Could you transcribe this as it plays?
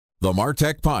The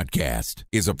Martech Podcast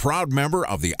is a proud member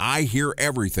of the I Hear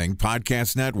Everything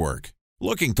Podcast Network.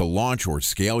 Looking to launch or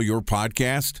scale your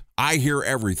podcast? I Hear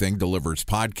Everything delivers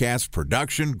podcast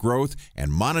production, growth,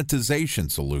 and monetization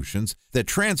solutions that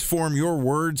transform your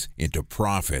words into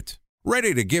profit.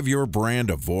 Ready to give your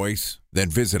brand a voice? Then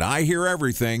visit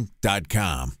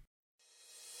iheareverything.com.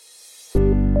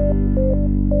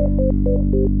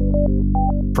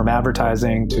 From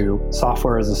advertising to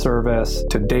software as a service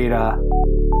to data.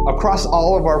 Across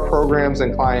all of our programs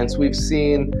and clients, we've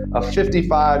seen a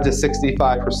 55 to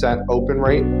 65% open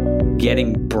rate.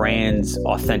 Getting brands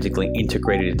authentically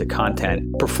integrated into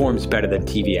content performs better than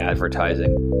TV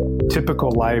advertising.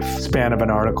 Typical lifespan of an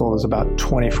article is about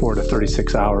 24 to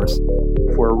 36 hours.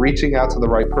 If we're reaching out to the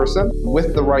right person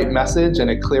with the right message and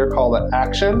a clear call to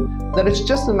action, then it's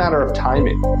just a matter of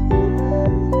timing.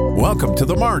 Welcome to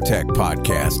the Martech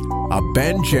Podcast, a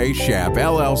Ben J. Schaap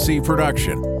LLC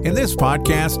production. In this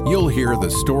podcast, you'll hear the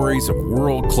stories of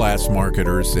world-class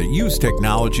marketers that use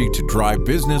technology to drive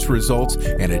business results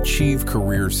and achieve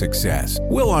career success.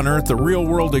 We'll unearth the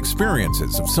real-world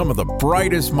experiences of some of the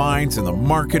brightest minds in the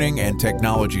marketing and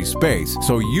technology space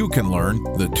so you can learn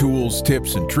the tools,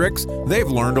 tips, and tricks they've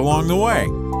learned along the way.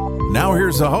 Now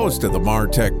here's the host of the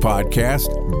Martech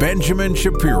Podcast, Benjamin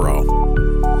Shapiro.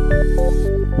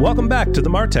 Welcome back to the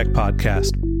Martech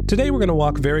Podcast. Today we're going to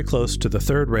walk very close to the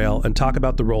third rail and talk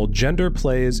about the role gender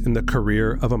plays in the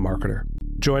career of a marketer.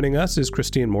 Joining us is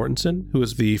Christine Mortensen, who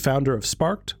is the founder of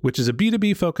Sparked, which is a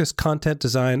B2B-focused content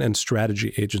design and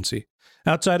strategy agency.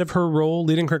 Outside of her role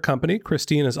leading her company,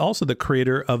 Christine is also the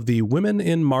creator of the Women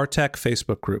in Martech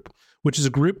Facebook group, which is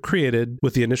a group created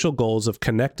with the initial goals of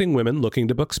connecting women looking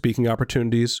to book speaking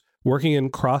opportunities, working in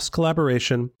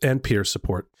cross-collaboration, and peer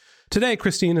support. Today,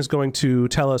 Christine is going to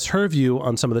tell us her view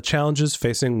on some of the challenges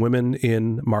facing women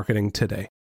in marketing today.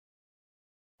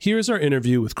 Here's our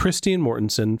interview with Christine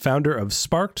Mortensen, founder of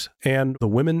Sparked and the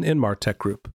Women in Martech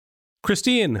group.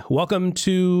 Christine, welcome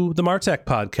to the Martech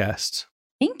Podcast.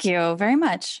 Thank you very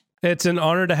much. It's an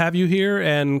honor to have you here,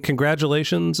 and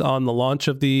congratulations on the launch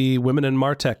of the Women in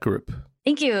Martech group.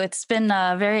 Thank you. It's been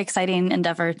a very exciting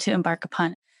endeavor to embark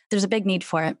upon. There's a big need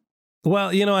for it.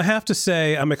 Well, I have to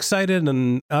say I'm excited,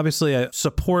 and obviously I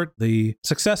support the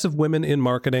success of women in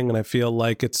marketing, and I feel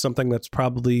like it's something that's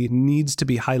probably needs to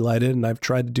be highlighted, and I've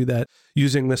tried to do that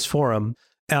using this forum.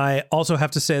 And I also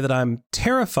have to say that I'm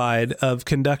terrified of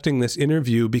conducting this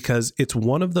interview because it's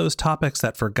one of those topics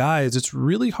that for guys, it's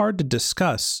really hard to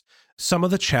discuss some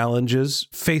of the challenges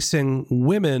facing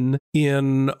women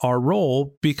in our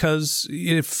role because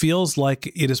it feels like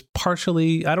it is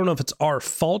partially, I don't know if it's our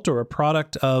fault or a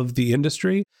product of the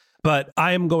industry, but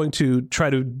I am going to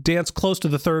try to dance close to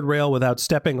the third rail without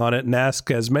stepping on it and ask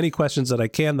as many questions that I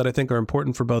can that I think are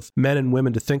important for both men and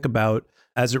women to think about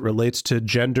as it relates to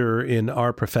gender in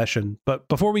our profession. But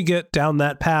before we get down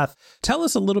that path, tell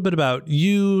us a little bit about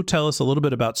you, tell us a little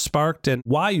bit about Sparked and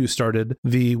why you started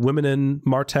the Women in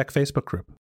Martech Facebook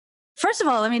group. First of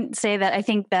all, let me say that I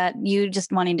think that you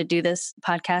just wanting to do this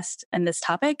podcast and this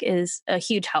topic is a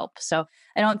huge help. So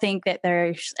I don't think that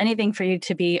there's anything for you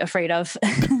to be afraid of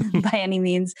by any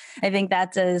means. I think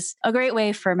that is a great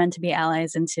way for men to be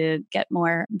allies and to get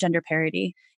more gender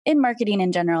parity in marketing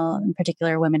in general, in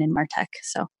particular women in Martech.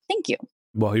 So thank you.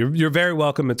 Well, you're very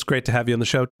welcome. It's great to have you on the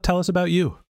show. Tell us about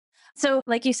you. So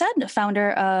like you said,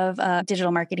 founder of a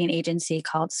digital marketing agency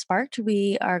called Sparked.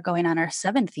 We are going on our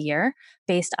 7th year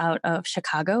based out of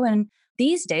Chicago. And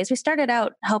these days, we started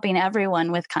out helping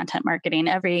everyone with content marketing,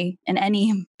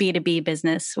 any B2B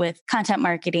business with content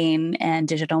marketing and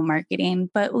digital marketing.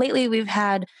 But lately, we've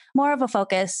had more of a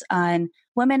focus on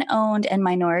women-owned and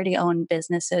minority-owned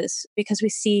businesses because we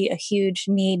see a huge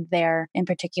need there, in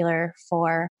particular,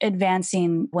 for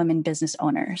advancing women business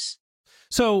owners.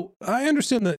 So I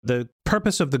understand that the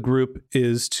purpose of the group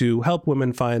is to help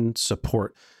women find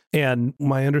support. And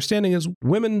my understanding is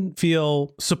women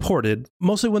feel supported,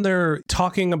 mostly when they're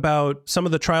talking about some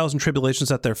of the trials and tribulations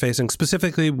that they're facing,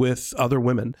 specifically with other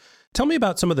women. Tell me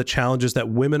about some of the challenges that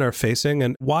women are facing,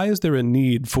 and why is there a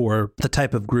need for the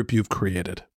type of group you've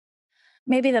created?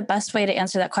 Maybe the best way to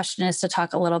answer that question is to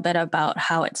talk a little bit about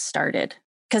how it started.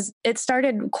 Because it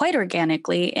started quite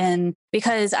organically, and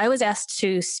because I was asked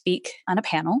to speak on a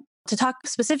panel to talk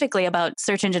specifically about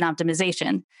search engine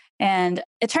optimization. And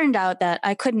it turned out that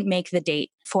I couldn't make the date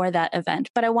for that event,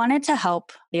 but I wanted to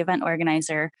help the event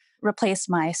organizer replace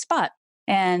my spot.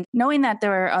 And knowing that there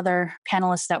were other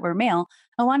panelists that were male,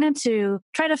 I wanted to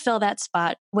try to fill that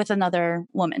spot with another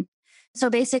woman. So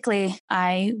basically,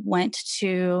 I went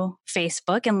to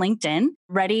Facebook and LinkedIn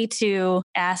ready to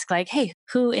ask hey,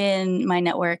 who in my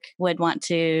network would want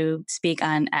to speak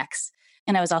on X?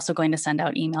 And I was also going to send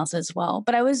out emails as well.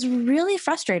 But I was really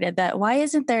frustrated that why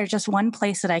isn't there just one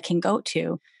place that I can go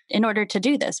to in order to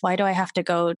do this? Why do I have to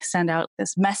go send out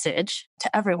this message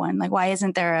to everyone? Like, why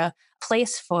isn't there a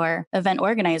place for event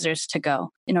organizers to go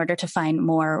in order to find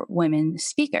more women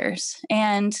speakers?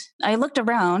 And I looked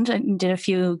around and did a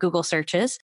few Google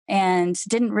searches and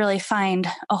didn't really find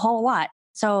a whole lot.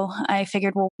 So I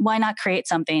figured, well, why not create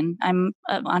something? I'm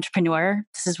an entrepreneur.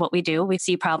 This is what we do. We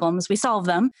see problems, we solve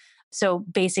them. So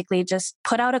basically just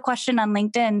put out a question on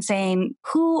LinkedIn saying,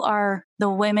 who are the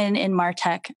women in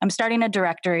MarTech? I'm starting a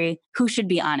directory. Who should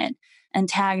be on it? And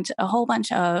tagged a whole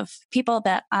bunch of people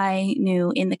that I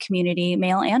knew in the community,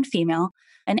 male and female,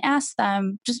 and asked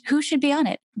them just who should be on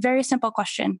it. Very simple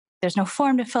question. There's no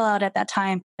form to fill out at that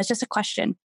time. It's just a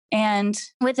question. And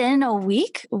within a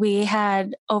week, we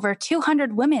had over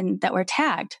 200 women that were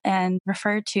tagged and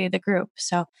referred to the group.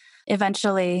 So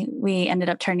eventually, we ended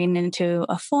up turning into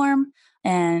a form,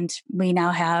 and we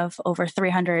now have over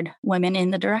 300 women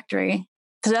in the directory.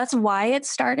 So that's why it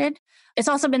started. It's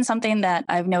also been something that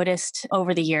I've noticed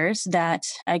over the years that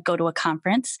I go to a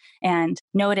conference and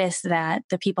notice that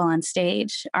the people on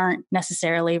stage aren't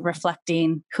necessarily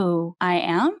reflecting who I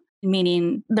am,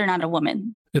 meaning they're not a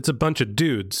woman. It's a bunch of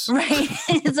dudes. Right.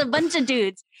 It's a bunch of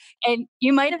dudes. And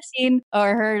you might have seen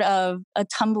or heard of a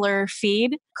Tumblr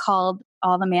feed called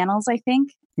All the Manels, I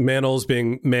think. Manels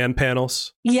being man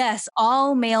panels. Yes,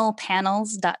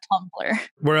 allmalepanels.tumblr.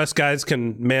 Where us guys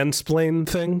can mansplain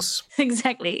things.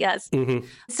 Exactly, yes. Mm-hmm.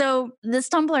 So this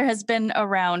Tumblr has been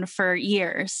around for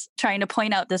years trying to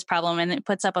point out this problem, and it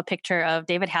puts up a picture of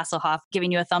David Hasselhoff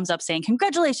giving you a thumbs up saying,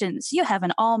 congratulations, you have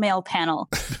an all-male panel.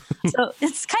 So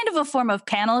it's kind of a form of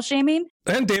panel shaming.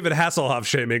 And David Hasselhoff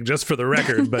shaming, just for the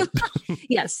record. But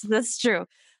yes, that's true.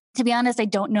 To be honest, I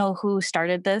don't know who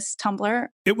started this Tumblr.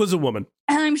 It was a woman.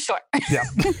 I'm sure. Yeah.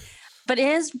 But it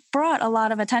has brought a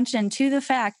lot of attention to the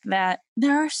fact that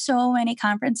there are so many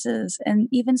conferences and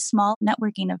even small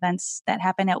networking events that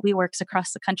happen at WeWorks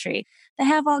across the country that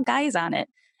have all guys on it.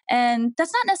 And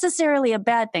that's not necessarily a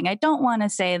bad thing. I don't want to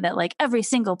say that like every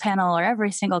single panel or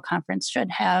every single conference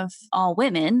should have all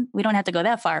women. We don't have to go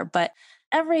that far. But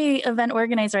every event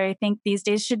organizer, I think these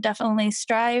days should definitely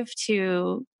strive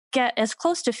to get as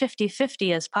close to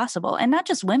 50-50 as possible. And not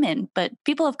just women, but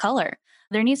people of color.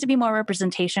 There needs to be more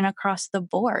representation across the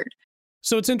board.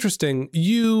 So it's interesting.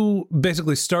 You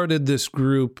basically started this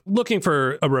group looking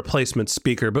for a replacement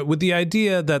speaker, but with the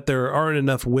idea that there aren't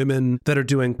enough women that are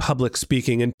doing public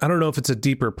speaking. And I don't know if it's a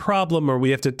deeper problem or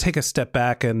we have to take a step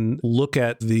back and look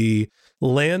at the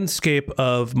landscape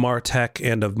of MarTech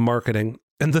and of marketing.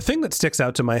 And the thing that sticks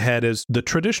out to my head is the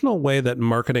traditional way that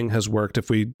marketing has worked,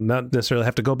 if we not necessarily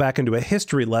have to go back into a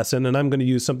history lesson, and I'm going to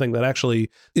use something that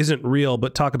actually isn't real,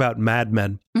 but talk about Mad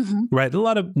Men, right? A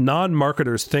lot of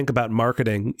non-marketers think about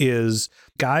marketing is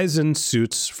guys in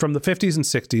suits from the 50s and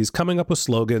 60s coming up with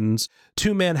slogans,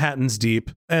 2 Manhattans deep,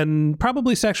 and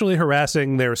probably sexually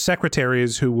harassing their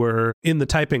secretaries who were in the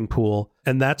typing pool.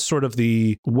 And that's sort of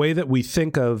the way that we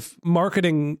think of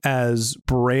marketing as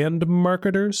brand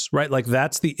marketers, right? Like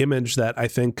that's the image that I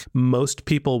think most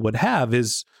people would have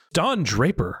is Don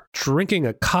Draper drinking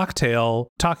a cocktail,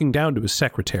 talking down to his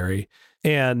secretary.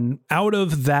 And out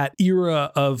of that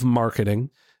era of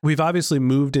marketing, we've obviously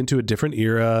moved into a different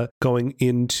era, going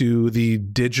into the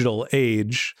digital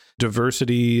age.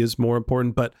 Diversity is more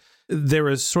important, but there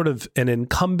is sort of an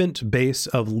incumbent base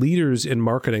of leaders in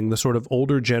marketing, the sort of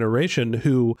older generation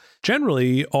who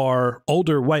generally are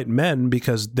older white men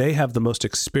because they have the most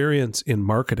experience in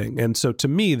marketing. And so to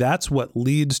me, that's what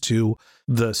leads to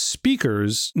the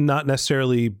speakers not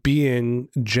necessarily being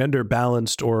gender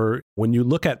balanced, or when you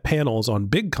look at panels on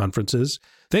big conferences,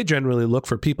 they generally look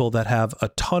for people that have a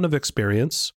ton of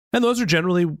experience. And those are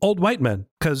generally old white men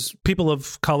because people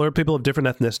of color, people of different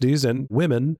ethnicities and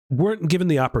women weren't given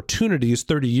the opportunities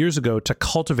 30 years ago to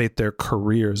cultivate their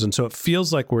careers. And so it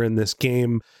feels like we're in this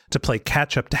game to play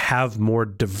catch up to have more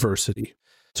diversity.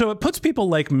 So it puts people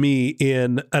like me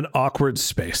in an awkward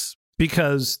space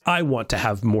because I want to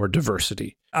have more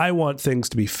diversity. I want things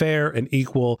to be fair and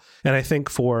equal. And I think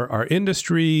for our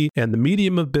industry and the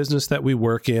medium of business that we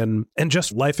work in, and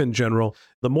just life in general,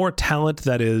 the more talent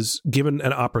that is given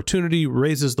an opportunity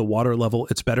raises the water level.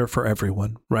 It's better for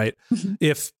everyone, right?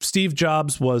 If Steve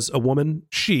Jobs was a woman,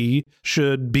 she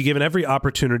should be given every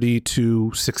opportunity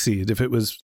to succeed. If it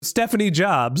was Stephanie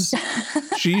Jobs,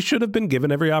 she should have been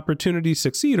given every opportunity to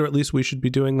succeed, or at least we should be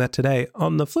doing that today.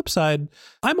 On the flip side,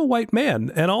 I'm a white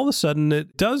man, and all of a sudden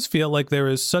it does feel like there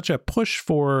is such a push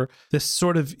for this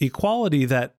sort of equality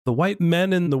that the white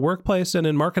men in the workplace and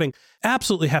in marketing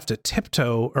absolutely have to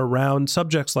tiptoe around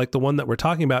subjects like the one that we're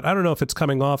talking about. I don't know if it's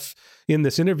coming off in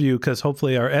this interview because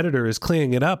hopefully our editor is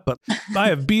cleaning it up, but I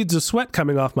have beads of sweat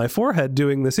coming off my forehead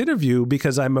doing this interview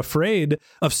because I'm afraid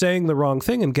of saying the wrong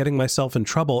thing and getting myself in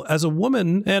trouble. As a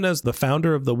woman and as the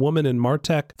founder of the Woman in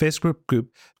Martech Facebook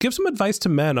group, give some advice to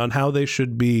men on how they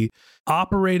should be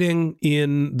operating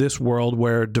in this world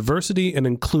where diversity and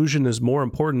inclusion is more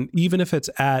important, even if it's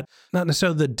at not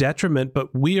necessarily the detriment,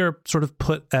 but we are sort of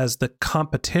put as the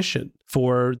competition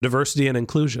for diversity and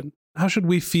inclusion. How should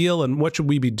we feel and what should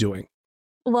we be doing?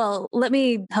 Well, let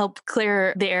me help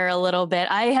clear the air a little bit.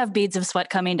 I have beads of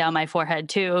sweat coming down my forehead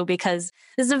too, because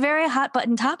this is a very hot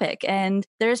button topic. And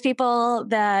there's people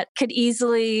that could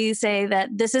easily say that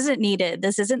this isn't needed.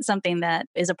 This isn't something that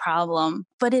is a problem,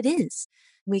 but it is.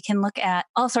 We can look at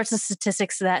all sorts of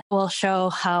statistics that will show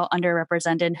how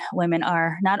underrepresented women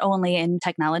are, not only in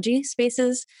technology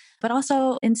spaces, but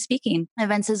also in speaking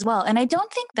events as well. And I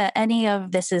don't think that any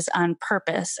of this is on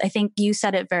purpose. I think you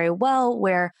said it very well,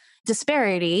 where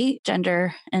disparity,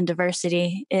 gender and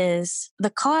diversity is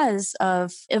the cause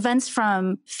of events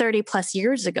from 30 plus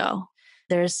years ago.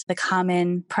 There's the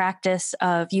common practice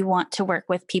of you want to work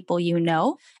with people you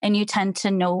know, and you tend to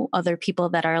know other people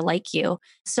that are like you.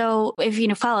 So if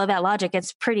you follow that logic,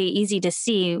 it's pretty easy to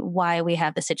see why we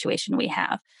have the situation we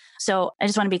have. So I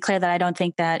just want to be clear that I don't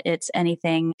think that it's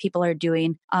anything people are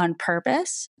doing on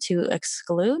purpose to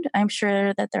exclude. I'm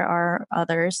sure that there are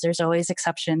others. There's always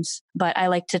exceptions, but I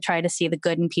like to try to see the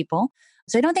good in people.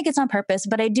 So I don't think it's on purpose,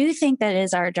 but I do think that it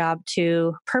is our job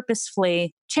to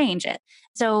purposefully change it.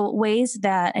 So ways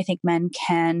that I think men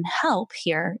can help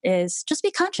here is just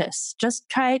be conscious. Just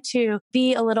try to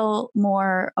be a little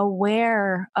more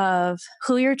aware of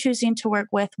who you're choosing to work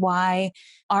with. Why?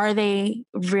 Are they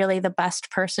really the best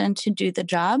person to do the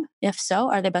job? If so,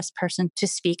 are they the best person to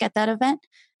speak at that event?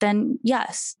 Then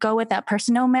yes, go with that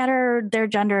person, no matter their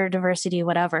gender, diversity,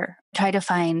 whatever. Try to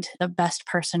find the best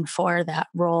person for that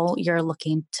role you're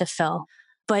looking to fill.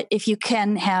 But if you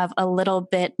can have a little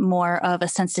bit more of a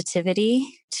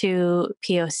sensitivity to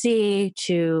POC,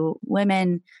 to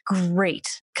women,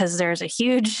 great, because there's a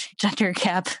huge gender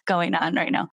gap going on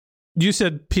right now. You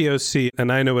said POC,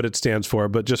 and I know what it stands for,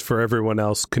 but just for everyone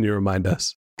else, can you remind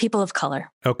us? People of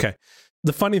color. Okay.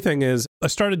 The funny thing is, I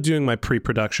started doing my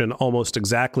pre-production almost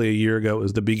exactly a year ago. It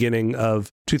was the beginning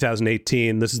of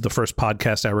 2018. This is the first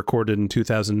podcast I recorded in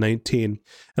 2019.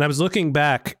 And I was looking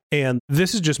back, and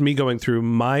this is just me going through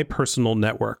my personal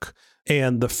network.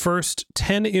 And the first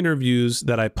 10 interviews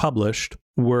that I published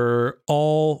were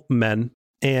all men.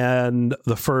 And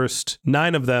the first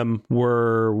 9 of them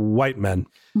were white men.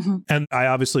 Mm-hmm. And I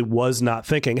obviously was not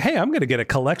thinking, hey, I'm going to get a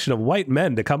collection of white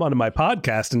men to come onto my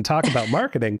podcast and talk about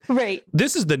marketing. Right.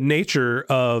 This is the nature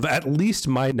of at least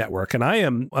my network. And I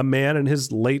am a man in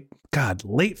his late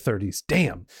 30s.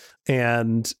 Damn.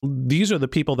 And these are the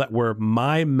people that were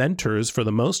my mentors for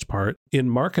the most part in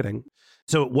marketing.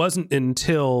 So it wasn't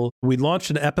until we launched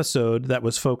an episode that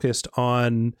was focused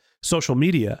on social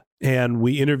media. And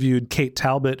we interviewed Kate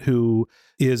Talbot, who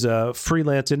is a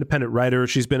freelance independent writer.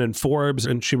 She's been in Forbes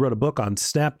and she wrote a book on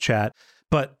Snapchat,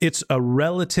 but it's a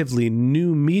relatively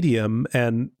new medium.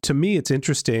 And to me, it's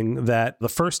interesting that the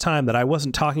first time that I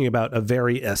wasn't talking about a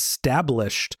very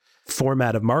established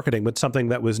format of marketing, but something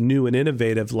that was new and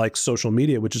innovative like social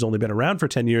media, which has only been around for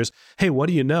 10 years. Hey, what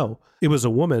do you know? It was a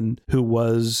woman who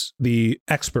was the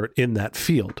expert in that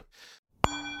field.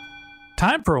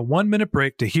 Time for a 1-minute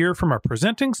break to hear from our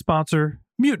presenting sponsor,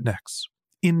 Mutinex.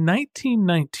 In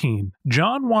 1919,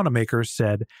 John Wanamaker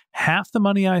said, "Half the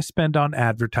money I spend on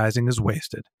advertising is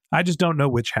wasted. I just don't know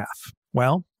which half."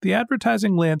 Well, the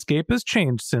advertising landscape has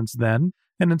changed since then,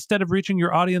 and instead of reaching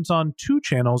your audience on 2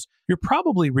 channels, you're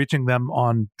probably reaching them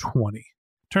on 20.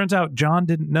 Turns out John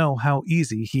didn't know how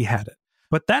easy he had it.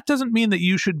 But that doesn't mean that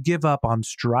you should give up on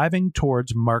striving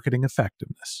towards marketing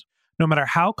effectiveness. No matter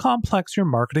how complex your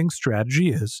marketing strategy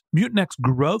is, Mutinex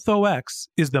GrowthOS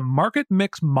is the market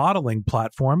mix modeling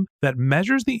platform that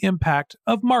measures the impact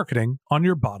of marketing on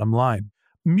your bottom line.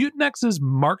 Mutinex's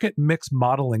market mix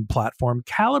modeling platform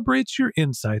calibrates your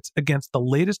insights against the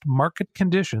latest market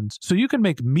conditions so you can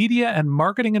make media and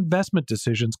marketing investment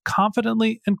decisions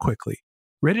confidently and quickly.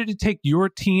 Ready to take your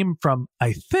team from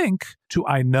I think to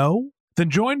I know? Then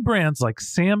join brands like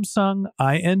Samsung,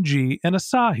 ING, and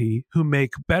Asahi who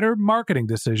make better marketing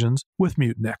decisions with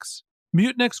Mutinex.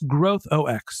 Mutinex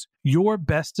GrowthOS. Your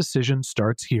best decision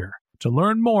starts here. To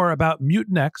learn more about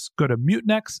Mutinex, go to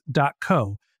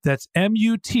mutinex.co. That's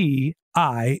MUTINEX.co.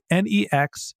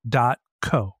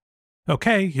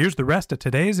 Okay, here's the rest of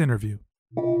today's interview.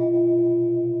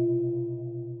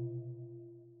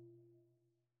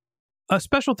 A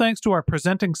special thanks to our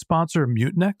presenting sponsor,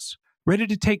 Mutinex. Ready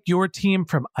to take your team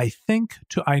from I think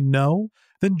to I know?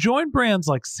 Then join brands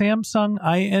like Samsung,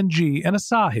 ING, and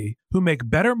Asahi who make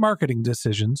better marketing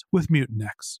decisions with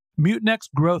Mutinex. Mutinex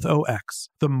Growth OS,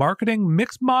 the marketing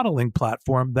mix modeling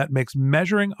platform that makes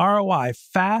measuring ROI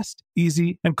fast,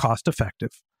 easy, and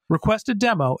cost-effective. Request a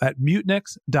demo at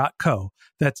mutinex.co.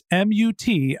 That's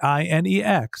MUTINEX.co.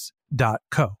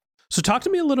 So talk to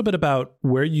me a little bit about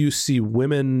where you see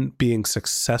women being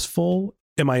successful.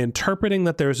 Am I interpreting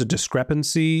that there's a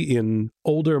discrepancy in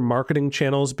older marketing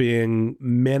channels being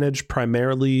managed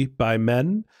primarily by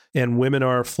men and women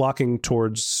are flocking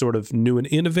towards sort of new and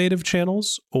innovative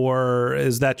channels? Or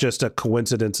is that just a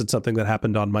coincidence and something that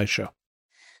happened on my show?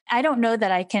 I don't know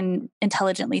that I can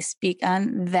intelligently speak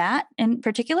on that in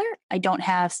particular. I don't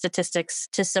have statistics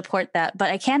to support that,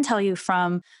 but I can tell you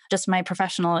from just my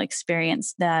professional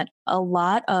experience that a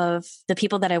lot of the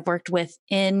people that I've worked with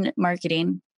in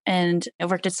marketing, and I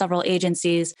worked at several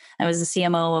agencies. I was the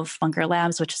CMO of Bunker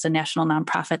Labs, which is a national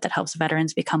nonprofit that helps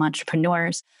veterans become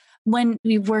entrepreneurs. When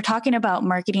we were talking about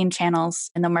marketing channels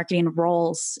and the marketing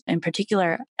roles in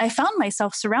particular, I found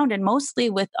myself surrounded mostly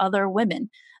with other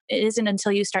women. It isn't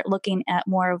until you start looking at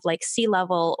more of like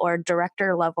C-level or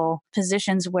director level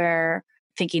positions where,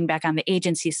 thinking back on the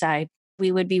agency side,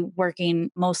 we would be working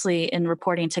mostly in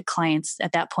reporting to clients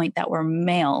at that point that were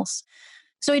males.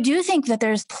 So I do think that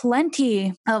there's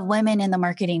plenty of women in the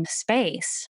marketing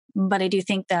space, but I do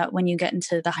think that when you get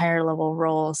into the higher level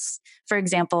roles, for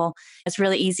example, it's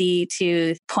really easy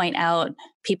to point out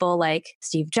people like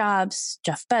Steve Jobs,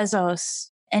 Jeff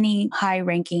Bezos, any high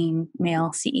ranking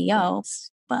male CEOs.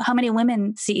 But how many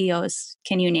women CEOs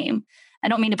can you name? I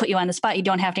don't mean to put you on the spot. You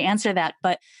don't have to answer that,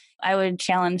 but I would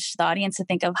challenge the audience to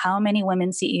think of how many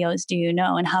women CEOs do you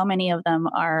know and how many of them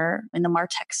are in the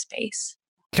MarTech space?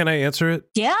 Can I answer it?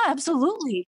 Yeah,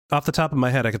 absolutely. Off the top of my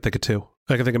head, I could think of two.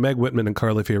 I can think of Meg Whitman and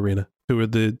Carly Fiorina, who are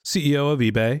the CEO of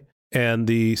eBay and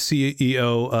the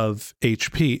CEO of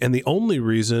HP. And the only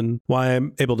reason why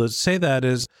I'm able to say that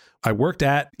is I worked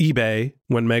at eBay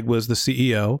when Meg was the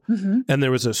CEO, and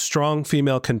there was a strong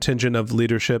female contingent of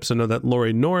leaderships. I know that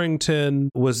Lori Norrington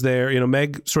was there. You know,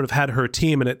 Meg sort of had her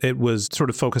team, and it was sort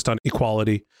of focused on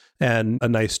equality and a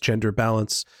nice gender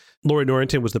balance. Lori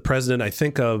Norrington was the president, I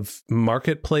think, of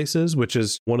Marketplaces, which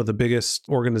is one of the biggest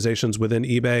organizations within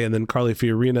eBay. And then Carly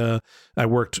Fiorina, I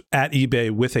worked at eBay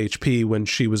with HP when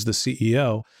she was the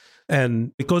CEO.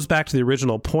 And it goes back to the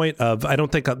original point of, I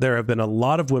don't think there have been a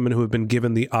lot of women who have been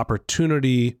given the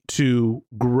opportunity to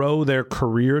grow their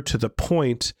career to the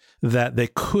point that they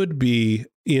could be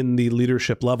in the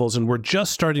leadership levels. And we're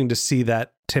just starting to see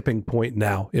that tipping point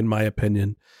now, in my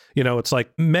opinion. You know, it's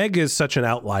like Meg is such an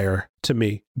outlier to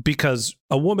me because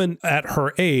a woman at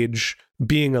her age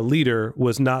being a leader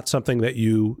was not something that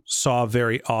you saw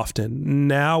very often.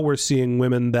 Now we're seeing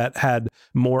women that had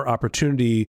more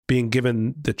opportunity being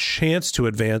given the chance to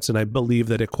advance. And I believe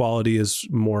that equality is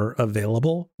more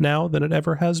available now than it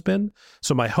ever has been.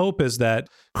 So my hope is that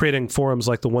creating forums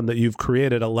like the one that you've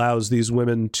created allows these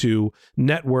women to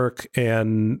network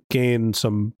and gain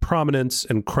some prominence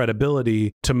and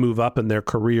credibility to move up in their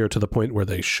career to the point where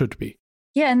they should be.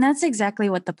 Yeah, and that's exactly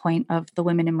what the point of the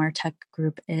Women in MarTech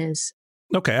group is.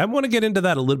 Okay, I want to get into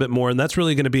that a little bit more, and that's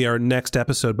really going to be our next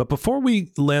episode. But before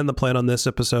we land the plan on this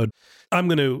episode, I'm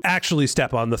going to actually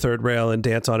step on the third rail and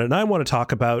dance on it. And I want to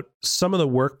talk about some of the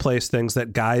workplace things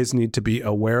that guys need to be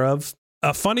aware of.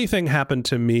 A funny thing happened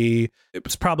to me. It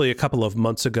was probably a couple of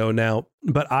months ago now,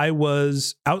 but I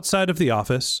was outside of the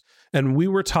office, and we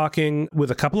were talking with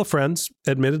a couple of friends,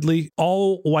 admittedly,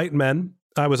 all white men.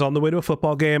 I was on the way to a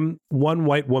football game, one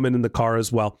white woman in the car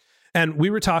as well. And we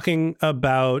were talking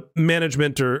about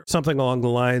management or something along the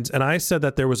lines. And I said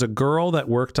that there was a girl that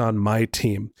worked on my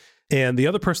team. And the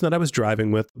other person that I was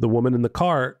driving with, the woman in the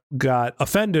car, got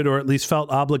offended or at least felt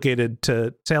obligated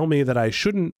to tell me that I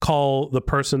shouldn't call the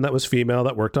person that was female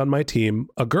that worked on my team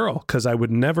a girl, because I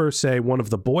would never say one of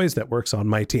the boys that works on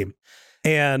my team.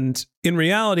 And in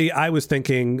reality, I was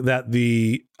thinking that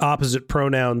the opposite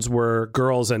pronouns were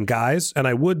girls and guys. And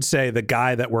I would say the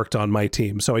guy that worked on my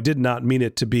team. So I did not mean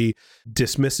it to be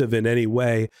dismissive in any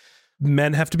way.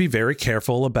 men have to be very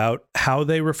careful about how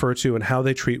they refer to and how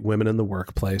they treat women in the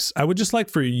workplace. I would just like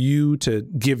for you to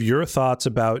give your thoughts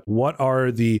about what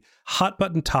are the hot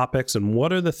button topics and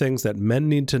what are the things that men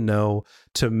need to know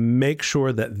to make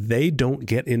sure that they don't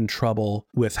get in trouble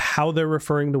with how they're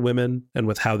referring to women and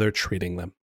with how they're treating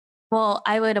them. Well,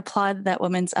 I would applaud that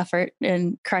woman's effort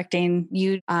in correcting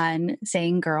you on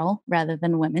saying girl rather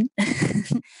than women. I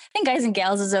think guys and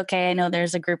gals is okay. I know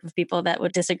there's a group of people that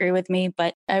would disagree with me,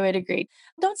 but I would agree.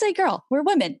 Don't say girl. We're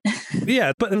women.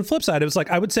 Yeah. But on the flip side, it was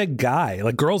like, I would say guy,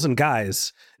 like girls and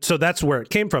guys. So that's where it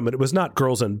came from. It was not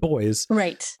girls and boys.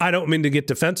 Right. I don't mean to get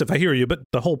defensive. I hear you. But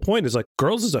the whole point is like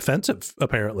girls is offensive,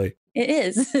 apparently. It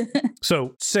is.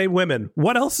 So say women.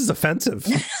 What else is offensive?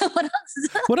 What else?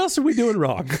 What else are we doing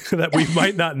wrong that we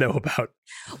might not know about?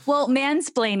 Well,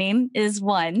 mansplaining is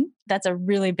one. That's a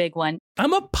really big one.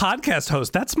 I'm a podcast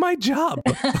host. That's my job.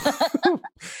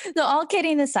 So all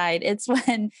kidding aside, it's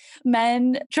when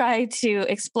men try to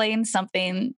explain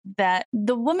something that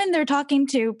the woman they're talking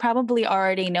to probably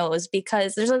already knows,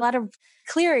 because there's a lot of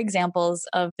clear examples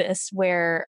of this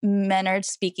where men are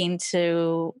speaking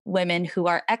to women who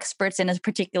are experts in a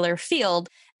particular field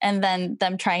and then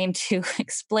them trying to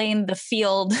explain the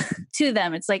field to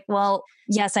them. It's like, well,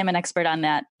 yes, I'm an expert on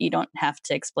that. You don't have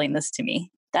to explain this to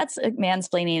me. That's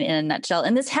mansplaining in a nutshell.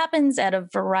 And this happens at a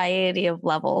variety of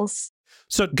levels.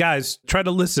 So guys, try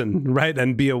to listen, right?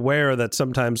 And be aware that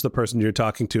sometimes the person you're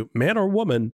talking to, man or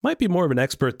woman, might be more of an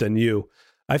expert than you.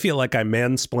 I feel like I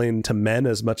mansplain to men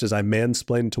as much as I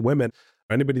mansplain to women.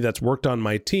 Anybody that's worked on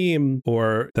my team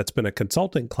or that's been a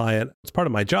consulting client, it's part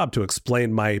of my job to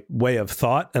explain my way of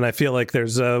thought. And I feel like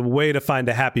there's a way to find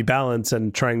a happy balance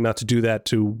and trying not to do that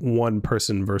to one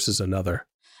person versus another.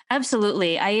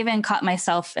 Absolutely. I even caught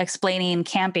myself explaining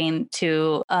camping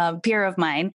to a peer of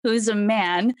mine who's a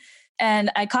man.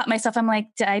 And I caught myself, I'm like,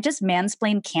 did I just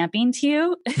mansplain camping to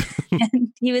you?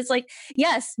 And he was like,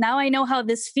 yes, now I know how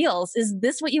this feels. Is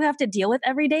this what you have to deal with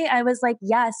every day? I was like,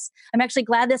 yes, I'm actually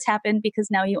glad this happened because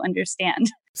now you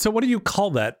understand. So what do you call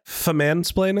that?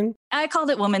 Femansplaining? I called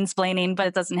it womansplaining, but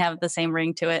it doesn't have the same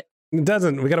ring to it. It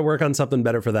doesn't. We got to work on something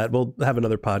better for that. We'll have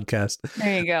another podcast.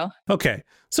 There you go. Okay.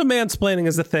 So mansplaining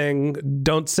is the thing.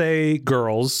 Don't say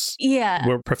girls. Yeah.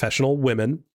 We're professional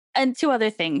women. And two other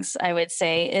things I would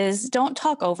say is don't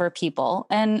talk over people.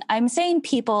 And I'm saying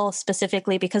people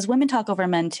specifically because women talk over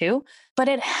men too, but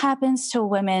it happens to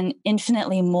women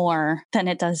infinitely more than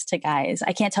it does to guys.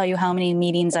 I can't tell you how many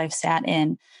meetings I've sat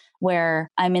in where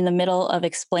I'm in the middle of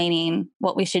explaining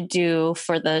what we should do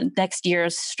for the next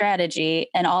year's strategy.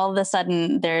 And all of a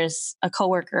sudden there's a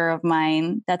coworker of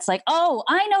mine that's like, oh,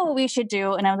 I know what we should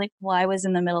do. And I'm like, well, I was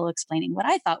in the middle of explaining what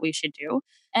I thought we should do.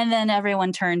 And then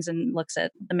everyone turns and looks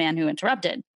at the man who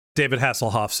interrupted. David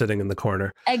Hasselhoff sitting in the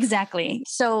corner. Exactly.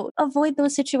 So avoid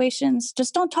those situations.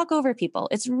 Just don't talk over people.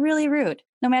 It's really rude,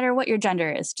 no matter what your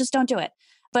gender is. Just don't do it.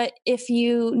 But if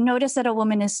you notice that a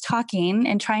woman is talking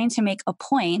and trying to make a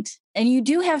point, and you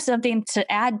do have something to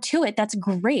add to it, that's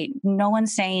great. No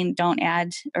one's saying don't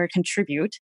add or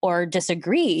contribute or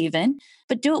disagree even,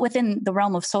 but do it within the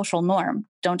realm of social norm.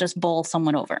 Don't just bowl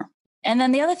someone over. And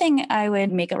then the other thing I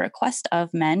would make a request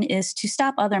of men is to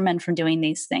stop other men from doing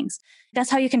these things. That's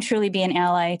how you can truly be an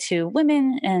ally to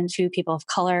women and to people of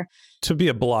color. To be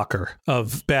a blocker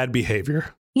of bad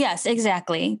behavior. Yes,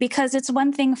 exactly. Because it's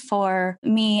one thing for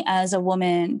me as a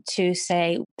woman to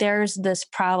say, there's this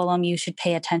problem, you should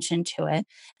pay attention to it.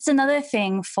 It's another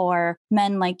thing for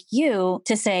men like you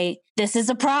to say, this is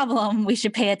a problem, we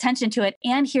should pay attention to it.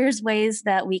 And here's ways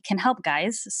that we can help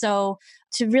guys. So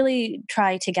to really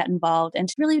try to get involved and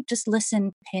to really just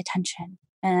listen, pay attention,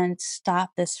 and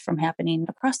stop this from happening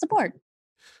across the board.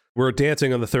 We're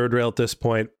dancing on the third rail at this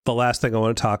point. The last thing I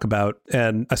want to talk about,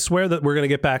 and I swear that we're going to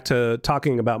get back to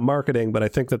talking about marketing, but I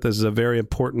think that this is a very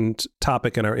important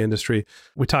topic in our industry.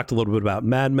 We talked a little bit about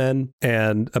Mad Men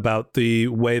and about the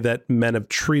way that men have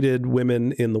treated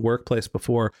women in the workplace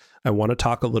before. I want to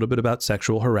talk a little bit about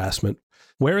sexual harassment.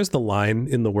 Where is the line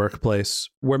in the workplace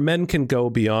where men can go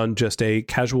beyond just a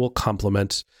casual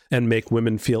compliment and make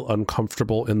women feel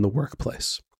uncomfortable in the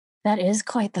workplace? That is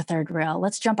quite the third rail.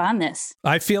 Let's jump on this.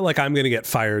 I feel like I'm going to get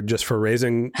fired just for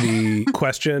raising the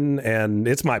question, and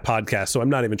it's my podcast, so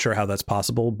I'm not even sure how that's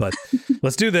possible, but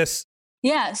let's do this.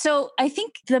 Yeah. So I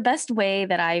think the best way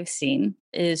that I've seen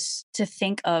is to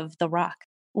think of The Rock.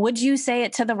 Would you say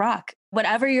it to The Rock?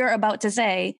 Whatever you're about to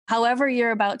say, however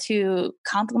you're about to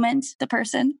compliment the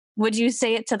person, would you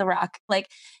say it to The Rock?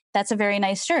 Like, that's a very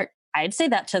nice shirt. I'd say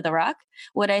that to The Rock.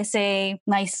 Would I say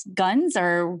nice guns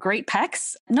or great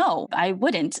pecs? No, I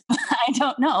wouldn't. I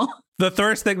don't know. The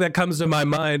first thing that comes to my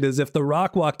mind is if The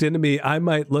Rock walked into me, I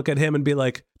might look at him and be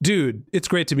like, dude, it's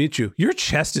great to meet you. Your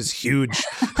chest is huge.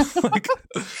 Like,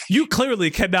 you clearly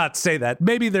cannot say that.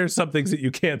 Maybe there's some things that you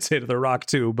can't say to The Rock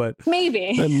too, but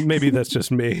maybe that's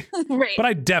just me. Right. But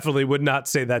I definitely would not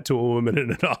say that to a woman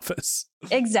in an office.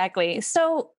 Exactly.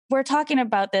 So we're talking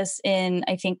about this in,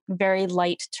 I think, very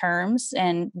light terms,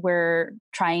 and we're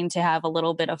trying to have a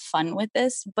little bit of fun with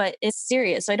this, but it's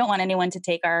serious. So I don't want anyone to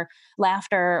take our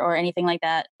laughter or anything like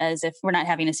that as if we're not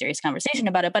having a serious conversation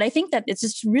about it. But I think that it's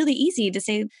just really easy to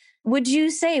say, would you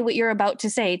say what you're about to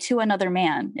say to another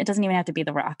man? It doesn't even have to be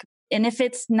The Rock. And if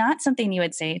it's not something you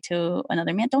would say to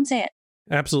another man, don't say it.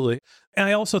 Absolutely. And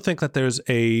I also think that there's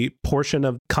a portion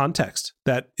of context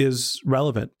that is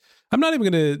relevant. I'm not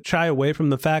even going to shy away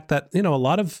from the fact that, a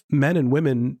lot of men and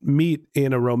women meet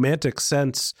in a romantic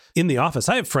sense in the office.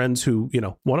 I have friends who,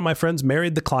 one of my friends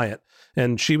married the client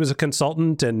and she was a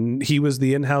consultant and he was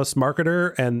the in-house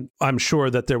marketer. And I'm sure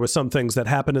that there was some things that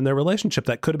happened in their relationship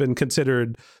that could have been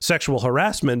considered sexual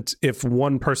harassment if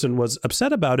one person was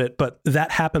upset about it, but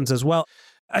that happens as well.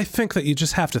 I think that you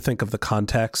just have to think of the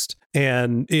context.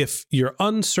 And if you're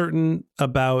uncertain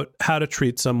about how to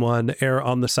treat someone, err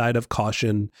on the side of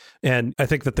caution. And I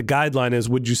think that the guideline is,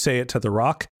 would you say it to The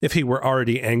Rock if he were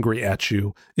already angry at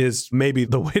you, is maybe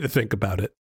the way to think about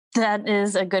it. That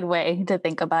is a good way to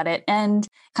think about it. And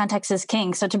context is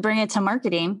king. So to bring it to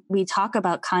marketing, we talk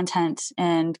about content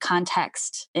and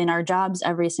context in our jobs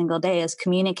every single day as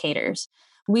communicators.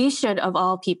 We should, of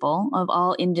all people, of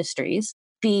all industries,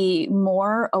 be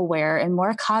more aware and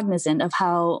more cognizant of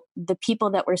how the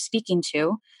people that we're speaking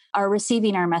to are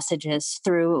receiving our messages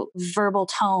through verbal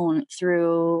tone,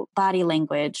 through body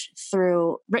language,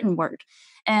 through written word.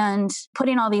 And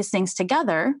putting all these things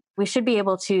together, we should be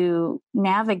able to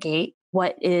navigate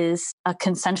what is a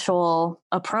consensual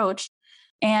approach.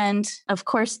 And of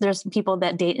course, there's people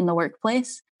that date in the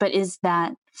workplace, but is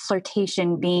that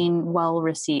flirtation being well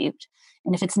received?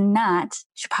 And if it's not,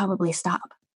 you should probably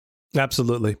stop.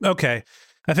 Absolutely. Okay.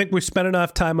 I think we've spent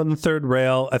enough time on the third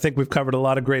rail. I think we've covered a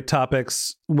lot of great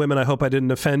topics. Women, I hope I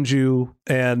didn't offend you.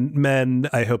 And men,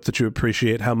 I hope that you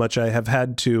appreciate how much I have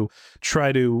had to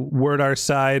try to word our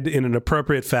side in an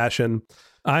appropriate fashion.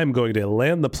 I'm going to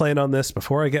land the plane on this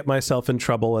before I get myself in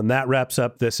trouble. And that wraps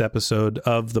up this episode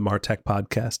of the Martech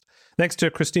Podcast. Thanks to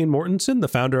Christine Mortensen, the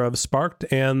founder of Sparked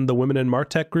and the Women in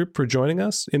Martech group, for joining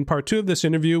us. In part 2 of this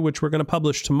interview, which we're going to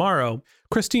publish tomorrow,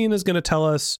 Christine is going to tell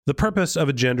us the purpose of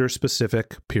a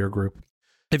gender-specific peer group.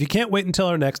 If you can't wait until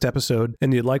our next episode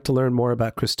and you'd like to learn more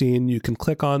about Christine, you can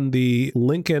click on the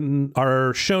link in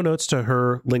our show notes to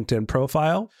her LinkedIn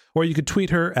profile, or you could tweet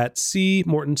her at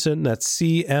cmortensen, that's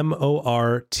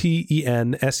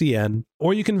CMORTENSEN,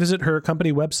 or you can visit her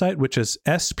company website, which is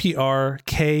sprk-d.com.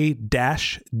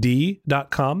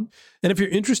 And if you're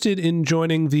interested in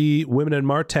joining the Women in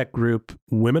Martech group,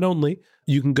 women only,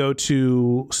 you can go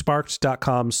to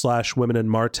sparked.com/women in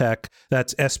Martech.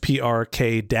 That's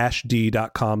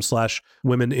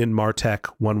sprk-d.com/women in Martech,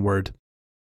 one word.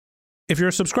 If you're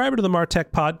a subscriber to the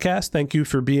Martech Podcast, thank you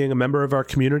for being a member of our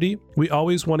community. We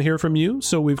always want to hear from you,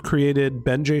 so we've created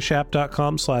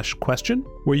benjshap.com/question,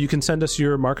 where you can send us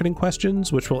your marketing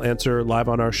questions, which we'll answer live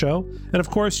on our show. And of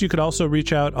course, you could also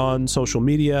reach out on social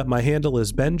media. My handle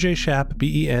is benjshap,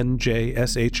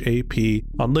 BENJSHAP,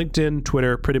 on LinkedIn,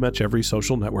 Twitter, pretty much every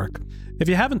social network. If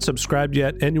you haven't subscribed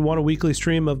yet and you want a weekly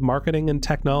stream of marketing and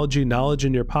technology knowledge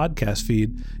in your podcast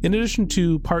feed, in addition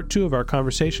to part 2 of our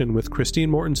conversation with Christine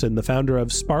Mortensen, the founder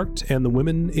of Sparked and the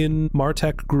Women in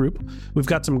Martech group, we've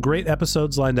got some great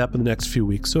episodes lined up in the next few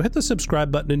weeks. So hit the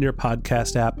subscribe button in your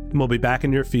podcast app and we'll be back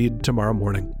in your feed tomorrow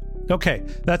morning. Okay,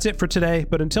 that's it for today.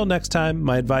 But until next time,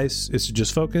 my advice is to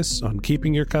just focus on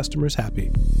keeping your customers happy.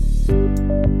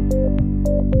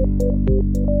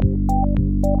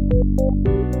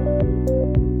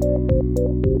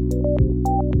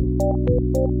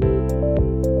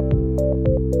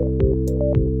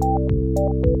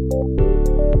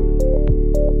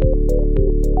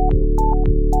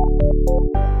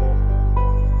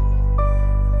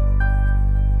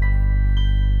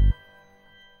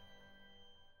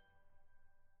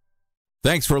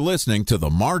 Thanks for listening to the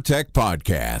Martech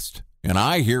Podcast, an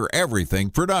I Hear Everything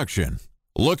production.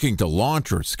 Looking to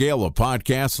launch or scale a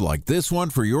podcast like this one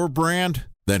for your brand?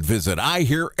 Then visit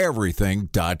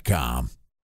iheareverything.com.